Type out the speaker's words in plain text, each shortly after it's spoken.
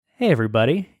Hey,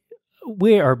 everybody.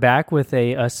 We are back with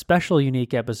a special,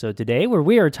 unique episode today where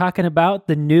we are talking about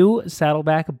the new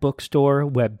Saddleback Bookstore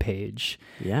webpage.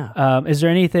 Yeah. Is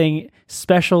there anything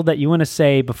special that you want to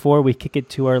say before we kick it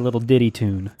to our little ditty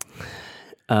tune?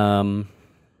 Besides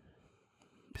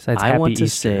I Happy want to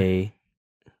Easter. say,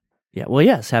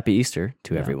 yes, Happy Easter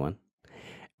to everyone.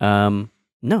 No,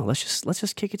 let's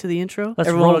just kick it to the intro. Let's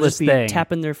Everyone roll will this just be thing.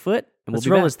 tapping their foot, and Let's we'll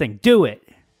be roll back. this thing. Do it.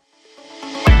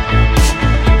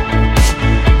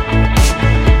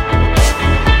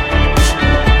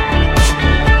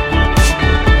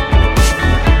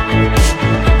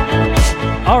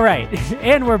 All right,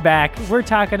 and we're back. We're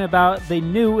talking about the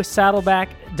new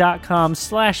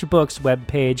saddleback.com/books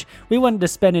webpage. We wanted to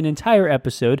spend an entire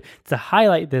episode to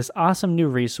highlight this awesome new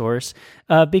resource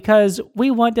because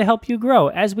we want to help you grow.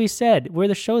 As we said, we're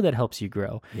the show that helps you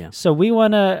grow. Yeah. So we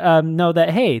want to know that,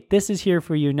 hey, this is here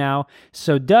for you now.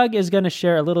 So Doug is going to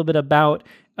share a little bit about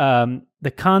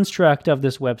the construct of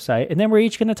this website, and then we're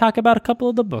each going to talk about a couple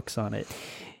of the books on it.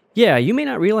 Yeah, you may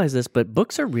not realize this, but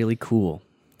books are really cool.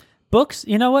 Books,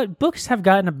 you know what? Books have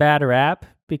gotten a bad rap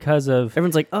because of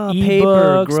Everyone's like, oh, ebooks,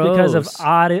 paper, gross. because of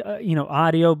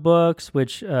audio books,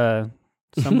 which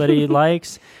somebody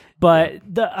likes. But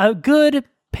a good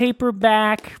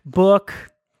paperback book,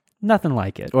 nothing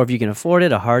like it. Or if you can afford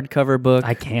it, a hardcover book.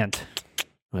 I can't.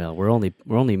 Well, we're only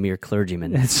mere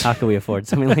clergymen. How can we afford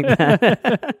something like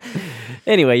that?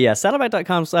 Anyway, yeah,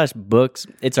 saddleback.com/books.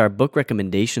 It's our book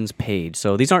recommendations page.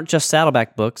 So these aren't just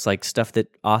Saddleback books, like stuff that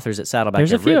authors at Saddleback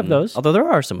There's a have few of written, those. although there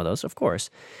are some of those, of course.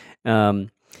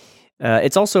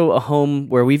 It's also a home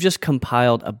where we've just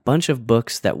compiled a bunch of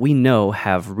books that we know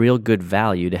have real good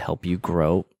value to help you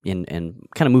grow and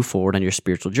kind of move forward on your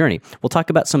spiritual journey. We'll talk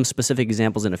about some specific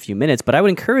examples in a few minutes, but I would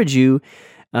encourage you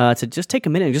to just take a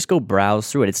minute and just go browse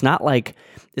through it. It's not like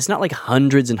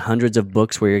hundreds and hundreds of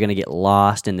books where you're going to get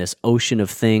lost in this ocean of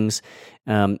things.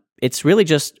 It's really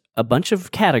just a bunch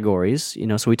of categories.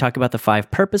 So we talk about the 5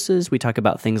 purposes. We talk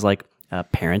about things like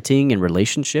parenting and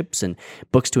relationships, and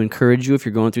books to encourage you if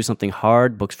you're going through something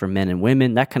hard. Books for men and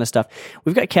women, that kind of stuff.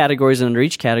 We've got categories, and under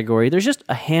each category, there's just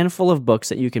a handful of books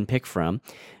that you can pick from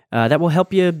that will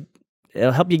help you.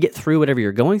 It'll help you get through whatever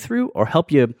you're going through, or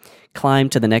help you climb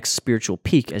to the next spiritual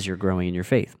peak as you're growing in your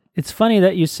faith. It's funny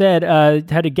that you said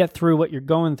how to get through what you're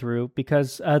going through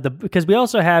because we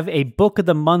also have a Book of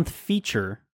the Month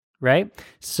feature, right?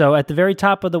 So at the very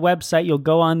top of the website, you'll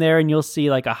go on there and you'll see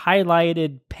like a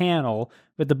highlighted panel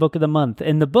with the Book of the Month.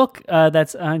 And the book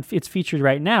it's featured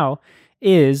right now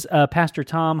is Pastor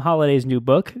Tom Holliday's new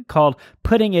book called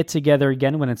Putting It Together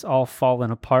Again When It's All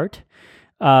Fallen Apart.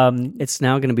 It's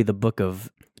now going to be the book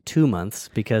of 2 months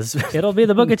because it'll be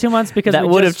the book of 2 months because that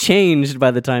would have changed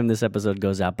by the time this episode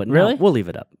goes out. But really, no, we'll leave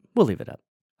it up.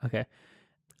 Okay,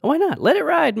 why not? Let it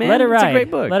ride, man. Let it ride. It's a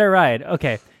great book. Let it ride.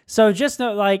 Okay. So just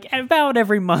know, like, about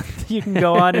every month you can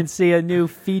go on and see a new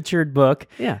featured book.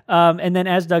 Yeah. And then,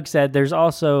 as Doug said, there's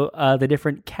also the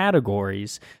different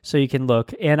categories, so you can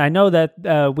look. And I know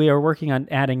that we are working on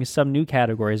adding some new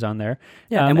categories on there.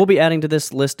 Yeah, and we'll be adding to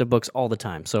this list of books all the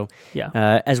time. So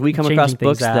as we come across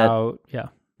books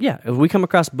if we come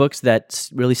across books that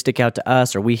really stick out to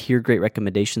us, or we hear great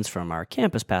recommendations from our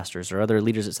campus pastors or other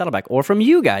leaders at Saddleback, or from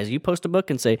you guys, you post a book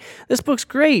and say, this book's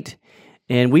great.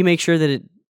 And we make sure that it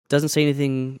doesn't say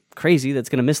anything crazy that's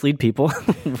going to mislead people.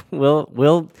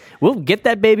 we'll get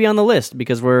that baby on the list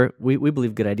because we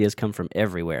believe good ideas come from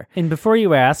everywhere. And before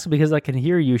you ask, because I can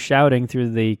hear you shouting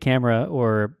through the camera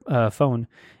or phone,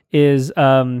 is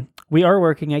we are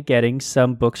working at getting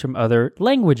some books from other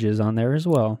languages on there as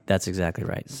well. That's exactly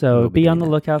right. So be on the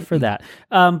lookout for that.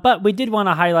 But we did want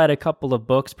to highlight a couple of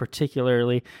books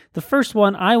particularly. The first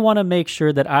one I want to make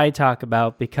sure that I talk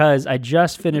about because I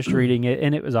just finished reading it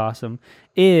and it was awesome,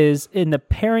 is in the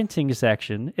parenting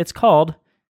section. It's called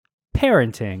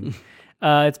Parenting.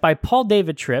 It's by Paul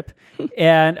David Tripp,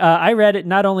 and I read it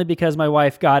not only because my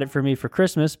wife got it for me for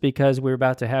Christmas because we're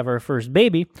about to have our first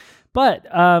baby, but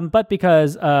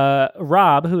because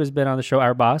Rob, who has been on the show,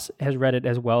 our boss, has read it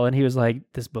as well, and he was like,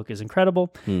 "This book is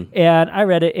incredible," and I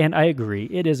read it, and I agree,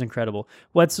 it is incredible.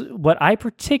 What I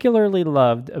particularly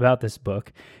loved about this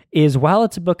book is while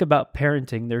it's a book about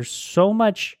parenting, there's so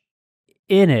much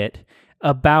in it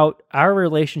about our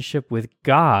relationship with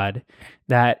God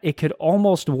that it could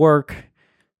almost work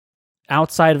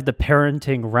outside of the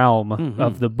parenting realm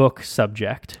of the book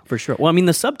subject. For sure. Well, I mean,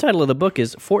 the subtitle of the book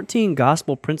is 14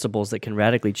 Gospel Principles That Can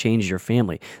Radically Change Your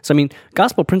Family. So, I mean,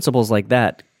 gospel principles like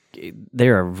that, they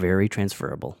are very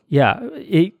transferable. Yeah,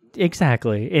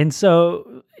 exactly. And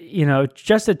so,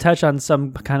 just to touch on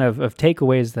some kind of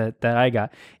takeaways that I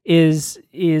got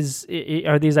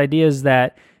are these ideas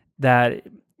that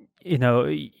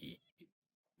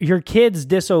your kids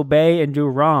disobey and do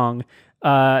wrong,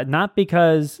 not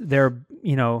because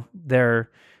they're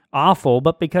awful,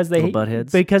 but because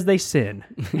they sin,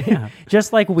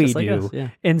 just like we do. Us, yeah.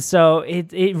 And so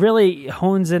it really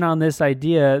hones in on this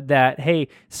idea that, hey,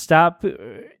 stop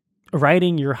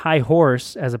riding your high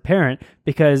horse as a parent,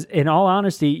 because in all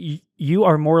honesty, you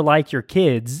are more like your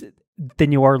kids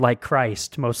than you are like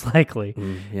Christ, most likely.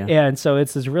 And so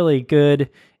it's this really good.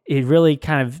 It really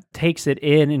kind of takes it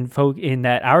in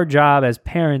that our job as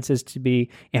parents is to be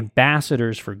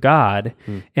ambassadors for God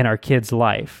in our kids'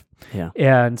 life. Yeah.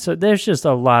 And so there's just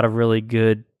a lot of really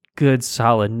good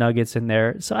solid nuggets in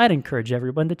there. So I'd encourage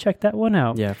everyone to check that one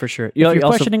out. Yeah, for sure. If you're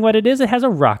questioning what it is, it has a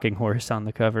rocking horse on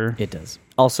the cover. It does.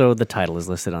 Also, the title is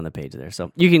listed on the page there.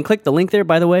 So you can click the link there,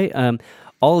 by the way.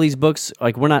 All of these books,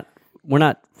 like we're not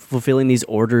fulfilling these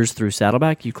orders through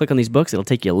Saddleback. You click on these books, it'll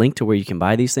take you a link to where you can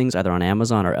buy these things either on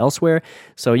Amazon or elsewhere.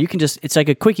 So you can it's like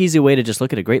a quick, easy way to just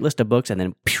look at a great list of books and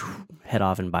then head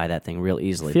off and buy that thing real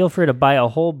easily. Feel free to buy a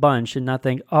whole bunch and not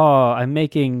think, oh, I'm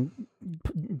making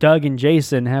Doug and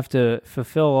Jason have to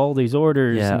fulfill all these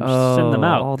orders and send them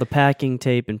out. All the packing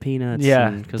tape and peanuts.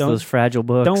 Yeah. Because those fragile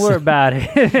books. Don't worry about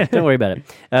it. Don't worry about it.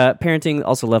 Parenting,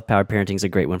 also Love Powered Parenting is a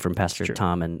great one from Pastor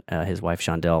Tom and his wife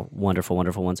Shondell. Wonderful,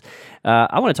 wonderful ones.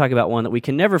 I want to talk about one that we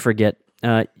can never forget.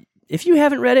 If you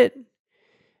haven't read it,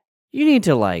 you need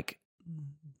to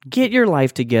get your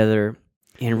life together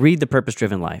and read The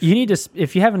Purpose-Driven Life. You need to,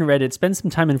 if you haven't read it, spend some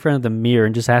time in front of the mirror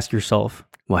and just ask yourself,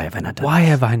 why have I not done Why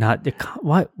have I not?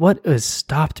 What has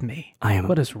stopped me?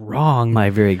 What is wrong?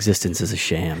 My very existence is a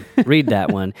sham. Read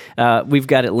that one. We've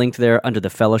got it linked there under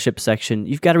the fellowship section.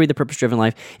 You've got to read The Purpose-Driven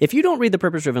Life. If you don't read The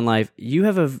Purpose-Driven Life, you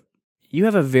have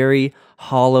a very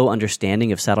hollow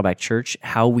understanding of Saddleback Church,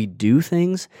 how we do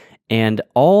things, and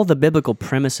all the biblical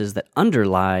premises that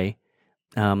underlie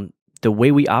the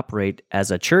way we operate as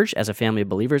a church, as a family of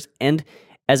believers, and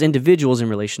as individuals in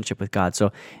relationship with God.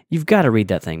 So you've got to read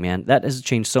that thing, man. That has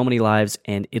changed so many lives,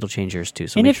 and it'll change yours too.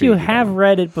 So and if you have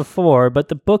read it before, but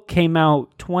the book came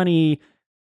out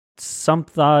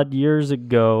 20-something odd years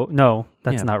ago. No,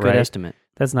 that's not right. Good estimate.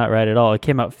 That's not right at all. It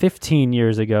came out 15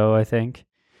 years ago, I think.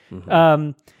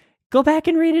 Mm-hmm. Go back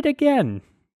and read it again.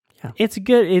 Yeah. It's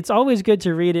good. It's always good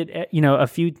to read it, a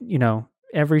few,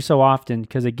 every so often,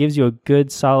 because it gives you a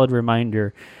good, solid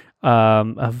reminder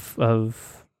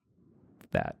of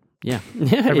that. Yeah.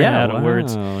 I ran out of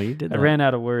words. You did that. I ran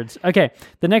out of words. Okay.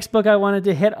 The next book I wanted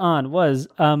to hit on was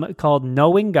called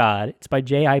Knowing God. It's by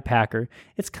J.I. Packer.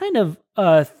 It's kind of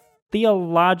a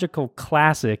theological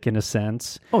classic in a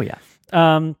sense. Oh, yeah.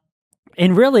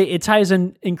 And really, it ties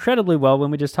in incredibly well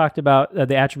when we just talked about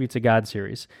the Attributes of God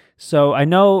series. So I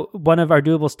know one of our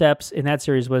doable steps in that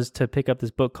series was to pick up this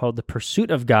book called The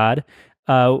Pursuit of God,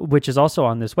 which is also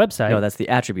on this website. No, that's The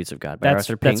Attributes of God by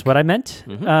Arthur Pink. That's what I meant.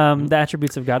 Mm-hmm. The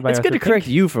Attributes of God by Arthur Pink. It's good to correct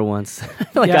you for once.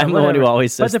 I'm the one who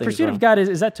always says But The Pursuit of God,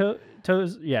 is that Tozer?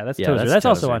 Yeah, that's Tozer. That's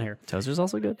also on here. Tozer's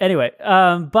also good. Anyway,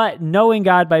 but Knowing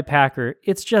God by Packer,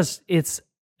 it's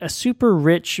a super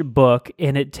rich book,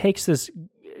 and it takes this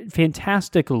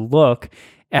fantastic look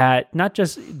at not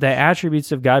just the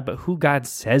attributes of God, but who God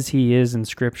says He is in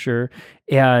Scripture,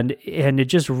 and it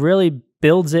just really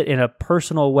builds it in a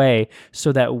personal way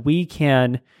so that we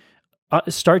can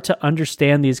start to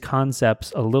understand these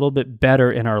concepts a little bit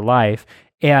better in our life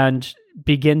and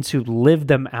begin to live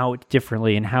them out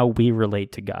differently in how we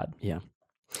relate to God. Yeah.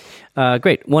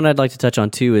 Great. One I'd like to touch on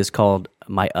too is called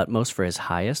My Utmost for His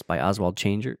Highest by Oswald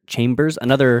Chambers.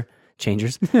 Another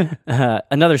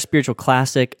spiritual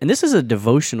classic, and this is a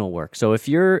devotional work. So if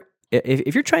you're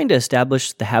trying to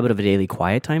establish the habit of a daily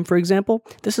quiet time, for example,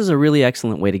 this is a really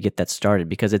excellent way to get that started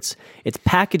because it's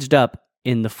packaged up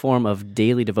in the form of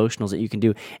daily devotionals that you can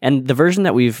do. And the version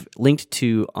that we've linked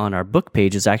to on our book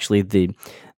page is actually the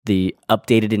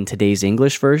updated in today's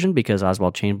English version because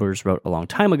Oswald Chambers wrote a long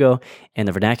time ago and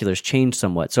the vernacular's changed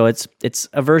somewhat. So it's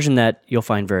a version that you'll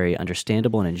find very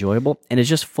understandable and enjoyable, and it's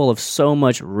just full of so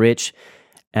much rich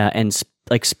and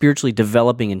spiritually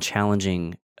developing and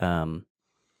challenging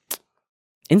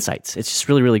insights. It's just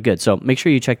really, really good. So make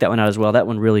sure you check that one out as well. That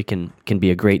one really can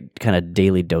be a great kind of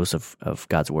daily dose of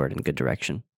God's Word in good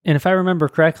direction. And if I remember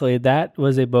correctly, that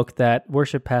was a book that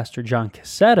worship pastor John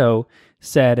Cassetto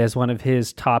said as one of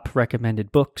his top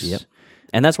recommended books. Yep.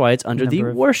 And that's why it's under the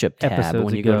worship tab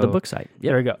when you go to the book site. Yep.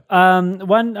 There we go.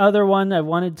 One other one I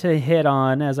wanted to hit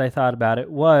on as I thought about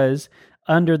it was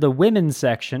under the women's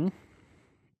section,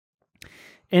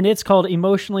 and it's called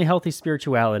Emotionally Healthy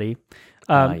Spirituality.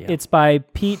 It's by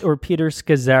Peter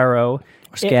Scazzaro.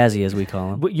 Or Scazzy, as we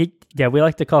call him. Yeah, we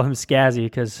like to call him Scazzy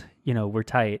because we're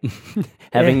tight.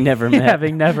 Having never met.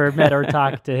 Having never met or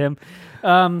talked to him.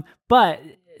 But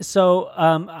so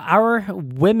our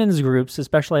women's groups,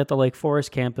 especially at the Lake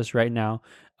Forest campus right now,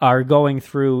 are going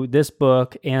through this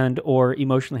book and or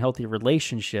emotionally healthy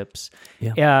relationships.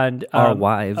 Yeah. And Our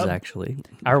wives, actually.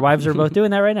 our wives are both doing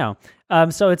that right now.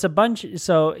 So it's a bunch.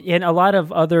 So, and a lot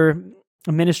of other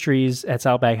ministries at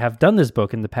Saddleback have done this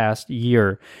book in the past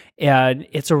year, and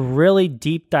it's a really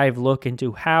deep dive look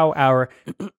into how our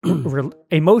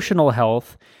emotional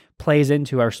health plays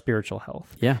into our spiritual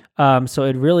health. Yeah. So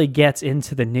it really gets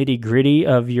into the nitty gritty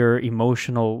of your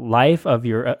emotional life, of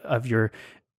your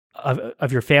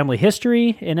family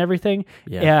history and everything.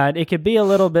 Yeah. And it could be a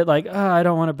little bit like, oh, I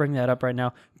don't want to bring that up right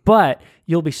now, but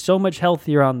you'll be so much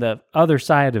healthier on the other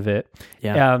side of it.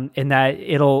 Yeah. And that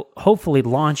it'll hopefully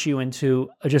launch you into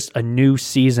just a new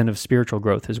season of spiritual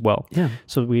growth as well. Yeah.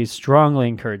 So we strongly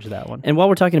encourage that one. And while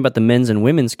we're talking about the men's and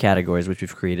women's categories, which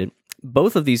we've created,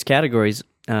 both of these categories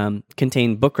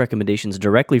contain book recommendations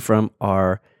directly from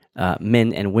our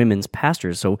men and women's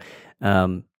pastors. So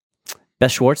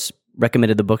Beth Schwartz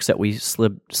recommended the books that we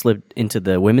slid into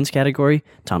the women's category.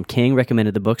 Tom King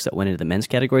recommended the books that went into the men's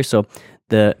category. So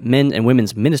the men and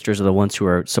women's ministers are the ones who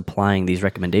are supplying these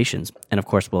recommendations. And of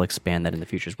course, we'll expand that in the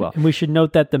future as well. And we should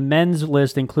note that the men's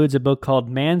list includes a book called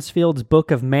Mansfield's Book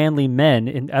of Manly Men,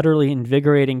 an utterly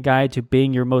invigorating guide to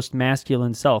being your most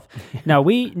masculine self. Now,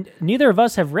 neither of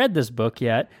us have read this book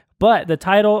yet, but the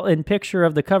title and picture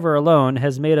of the cover alone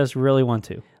has made us really want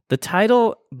to. The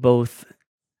title both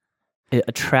it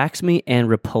attracts me and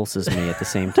repulses me at the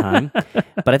same time.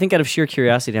 But I think out of sheer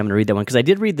curiosity, I'm going to read that one because I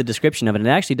did read the description of it, and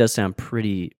it actually does sound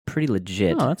pretty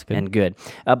legit. Oh, that's good. And good.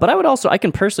 But I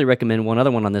can personally recommend one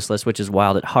other one on this list, which is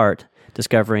Wild at Heart,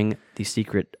 Discovering the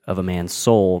Secret of a Man's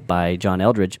Soul by John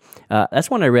Eldredge. That's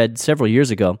one I read several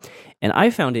years ago, and I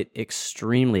found it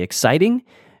extremely exciting,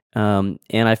 and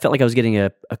I felt like I was getting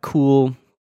a cool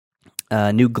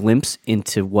new glimpse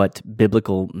into what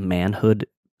biblical manhood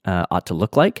ought to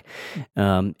look like.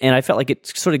 And I felt like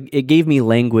it gave me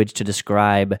language to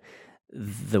describe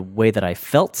the way that I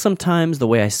felt sometimes, the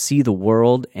way I see the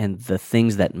world, and the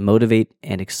things that motivate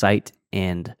and excite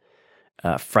and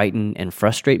frighten and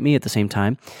frustrate me at the same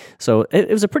time. So it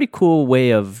was a pretty cool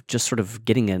way of just sort of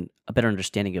getting a better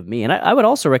understanding of me. And I would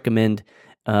also recommend,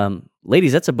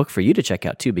 ladies, that's a book for you to check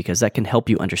out too, because that can help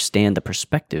you understand the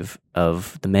perspective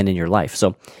of the men in your life.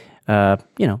 So, a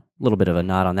little bit of a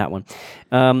nod on that one.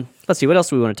 Let's see, what else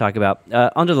do we want to talk about?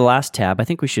 Under the last tab, I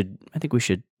think we should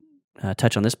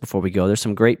touch on this before we go. There's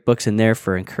some great books in there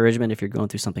for encouragement if you're going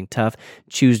through something tough.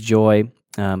 Choose Joy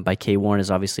by Kay Warren is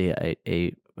obviously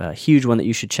a huge one that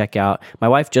you should check out. My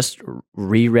wife just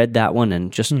reread that one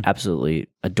and just absolutely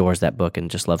adores that book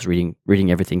and just loves reading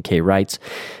everything Kay writes.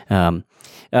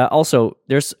 Also,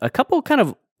 there's a couple kind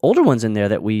of older ones in there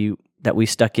that we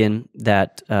stuck in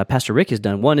that Pastor Rick has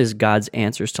done. One is God's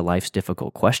Answers to Life's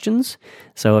Difficult Questions.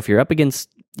 So if you're up against,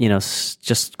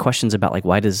 just questions about like,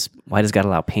 why does God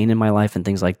allow pain in my life and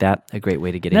things like that, a great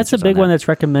way to get answers. That's a big one that's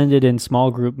recommended in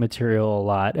small group material a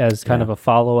lot as kind of a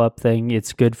follow-up thing.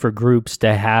 It's good for groups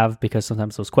to have because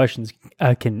sometimes those questions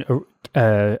can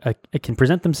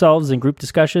present themselves in group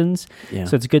discussions. Yeah.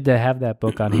 So it's good to have that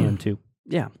book on hand too.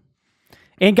 Yeah.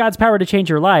 And God's Power to Change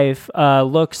Your Life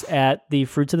looks at the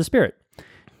fruits of the Spirit,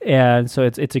 and so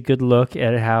it's a good look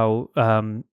at how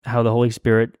the Holy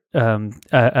Spirit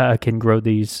can grow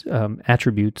these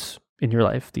attributes in your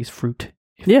life, these fruit,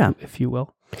 if you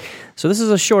will. So this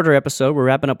is a shorter episode. We're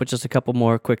wrapping up with just a couple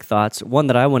more quick thoughts. One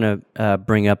that I want to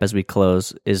bring up as we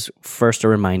close is first a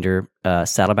reminder,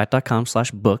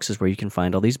 saddleback.com/books is where you can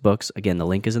find all these books. Again, the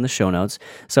link is in the show notes.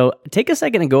 So take a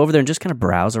second and go over there and just kind of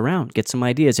browse around, get some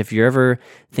ideas. If you're ever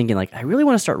thinking like, I really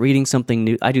want to start reading something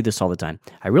new, I do this all the time.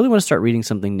 I really want to start reading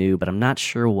something new, but I'm not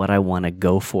sure what I want to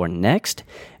go for next.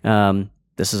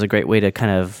 This is a great way to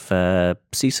kind of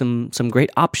see some great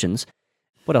options.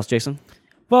 What else, Jason?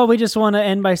 Well, we just want to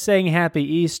end by saying Happy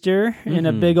Easter and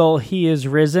a big ol' He is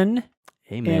risen.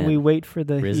 Amen. And we wait for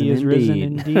the He is risen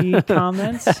indeed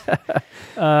comments.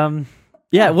 We'll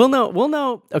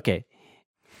know. Okay.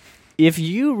 If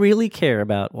you really care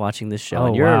about watching this show,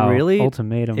 and you're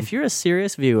ultimatum. If you're a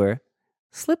serious viewer,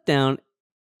 slip down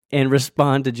and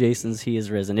respond to Jason's He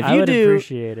is risen. If I you would do,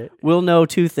 appreciate it. We'll know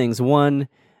two things. One,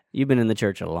 you've been in the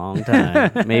church a long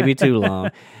time, maybe too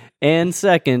long. And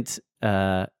second,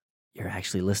 you're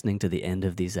actually listening to the end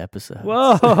of these episodes.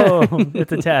 Whoa,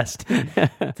 it's a test.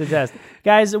 It's a test.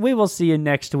 Guys, we will see you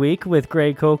next week with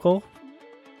Greg Kokel.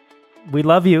 We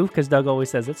love you, because Doug always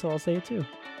says it, so I'll say it too.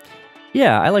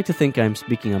 Yeah, I like to think I'm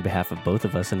speaking on behalf of both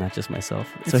of us and not just myself.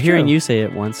 It's so hearing true. you say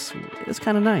it once, it's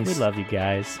kind of nice. We love you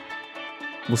guys.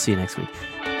 We'll see you next week.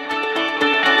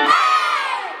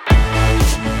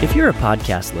 If you're a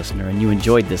podcast listener and you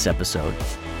enjoyed this episode,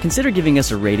 consider giving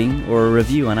us a rating or a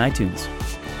review on iTunes.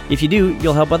 If you do,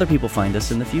 you'll help other people find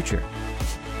us in the future.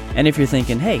 And if you're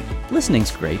thinking, hey,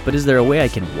 listening's great, but is there a way I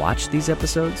can watch these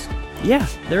episodes? Yeah,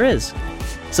 there is.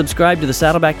 Subscribe to the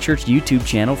Saddleback Church YouTube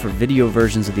channel for video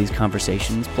versions of these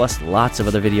conversations, plus lots of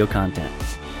other video content.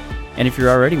 And if you're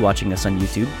already watching us on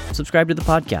YouTube, subscribe to the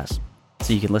podcast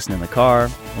so you can listen in the car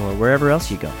or wherever else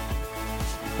you go.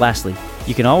 Lastly,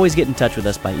 you can always get in touch with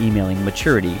us by emailing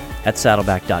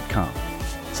maturity@saddleback.com.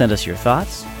 Send us your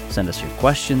thoughts, send us your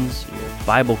questions, your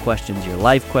Bible questions, your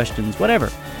life questions,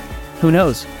 whatever. Who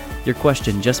knows? Your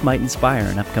question just might inspire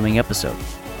an upcoming episode.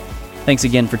 Thanks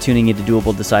again for tuning into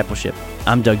Doable Discipleship.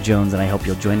 I'm Doug Jones, and I hope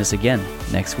you'll join us again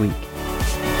next week.